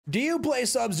Do you play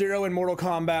Sub-Zero in Mortal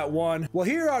Kombat 1? Well,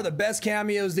 here are the best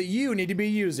cameos that you need to be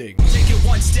using. Take it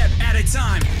one step at a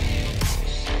time.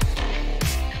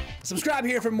 Subscribe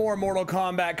here for more Mortal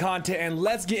Kombat content, and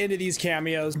let's get into these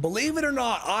cameos. Believe it or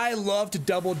not, I love to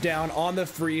double down on the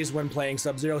freeze when playing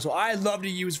Sub-Zero, so I love to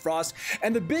use Frost,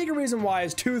 and the big reason why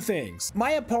is two things.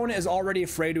 My opponent is already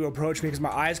afraid to approach me because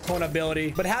my Ice Clone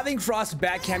ability, but having Frost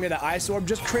back cameo the Ice Orb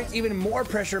just creates even more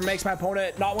pressure, makes my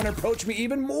opponent not want to approach me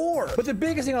even more. But the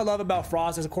biggest thing I love about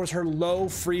Frost is, of course, her low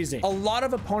freezing. A lot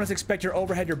of opponents expect your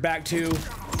overhead, your back two.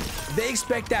 They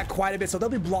expect that quite a bit, so they'll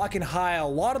be blocking high a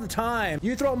lot of the time.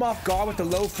 You throw them off guard with the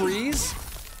low freeze,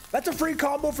 that's a free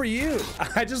combo for you.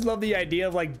 I just love the idea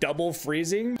of like double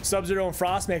freezing. Sub-Zero and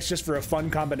Frost makes just for a fun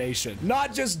combination.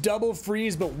 Not just double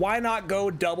freeze, but why not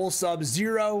go double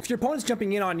Sub-Zero? If your opponent's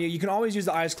jumping in on you, you can always use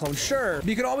the Ice Clone, sure. But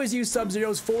you can always use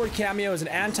Sub-Zero's forward cameo as an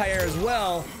anti-air as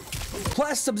well.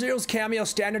 Plus, Sub-Zero's cameo,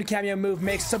 standard cameo move,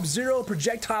 makes Sub-Zero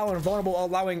projectile invulnerable,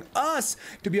 allowing us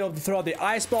to be able to throw out the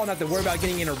ice ball, not to worry about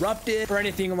getting interrupted or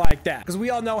anything like that. Because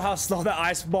we all know how slow the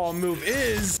ice ball move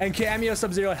is, and cameo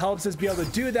Sub-Zero helps us be able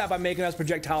to do that by making us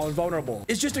projectile invulnerable.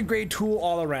 It's just a great tool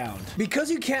all around. Because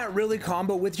you can't really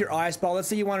combo with your ice ball, let's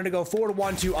say you wanted to go forward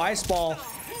 1-2 ice ball,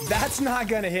 that's not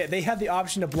gonna hit. They have the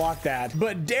option to block that.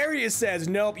 But Darius says,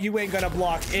 nope, you ain't gonna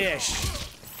block ish.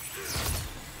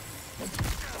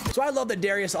 So I love that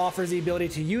Darius offers the ability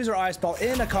to use our Ice Ball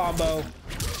in a combo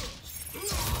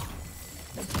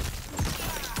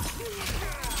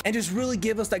and just really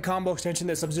give us that combo extension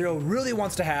that Sub-Zero really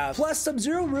wants to have. Plus,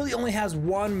 Sub-Zero really only has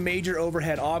one major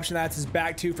overhead option, that's his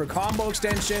back two for combo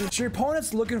extension. So your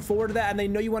opponent's looking forward to that, and they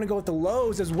know you want to go with the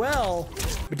lows as well.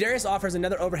 But Darius offers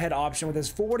another overhead option with his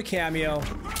forward cameo,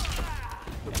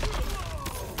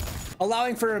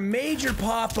 allowing for a major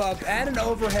pop-up and an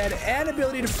overhead and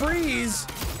ability to freeze.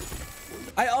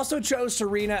 I also chose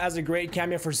Serena as a great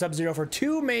cameo for Sub-Zero for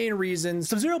two main reasons.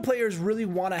 Sub-Zero players really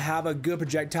want to have a good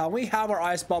projectile. We have our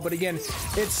Ice Ball, but again,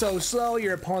 it's so slow,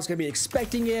 your opponent's going to be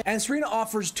expecting it. And Serena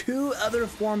offers two other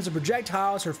forms of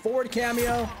projectiles, her forward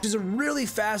cameo, which is a really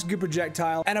fast, good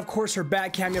projectile, and of course her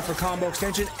back cameo for combo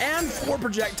extension and for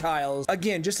projectiles.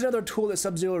 Again, just another tool that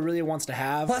Sub-Zero really wants to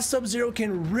have. Plus, Sub-Zero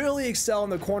can really excel in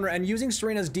the corner, and using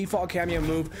Serena's default cameo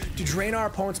move to drain our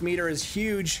opponent's meter is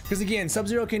huge, because again,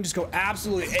 Sub-Zero can just go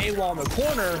absolutely AWOL in the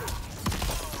corner.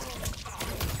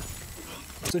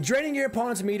 So draining your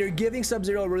opponent's meter, giving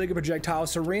Sub-Zero a really good projectile.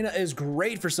 Serena is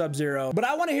great for Sub-Zero. But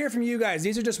I want to hear from you guys.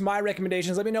 These are just my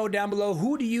recommendations. Let me know down below,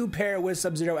 who do you pair with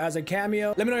Sub-Zero as a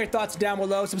cameo? Let me know your thoughts down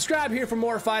below. Subscribe here for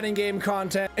more fighting game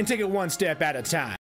content, and take it one step at a time.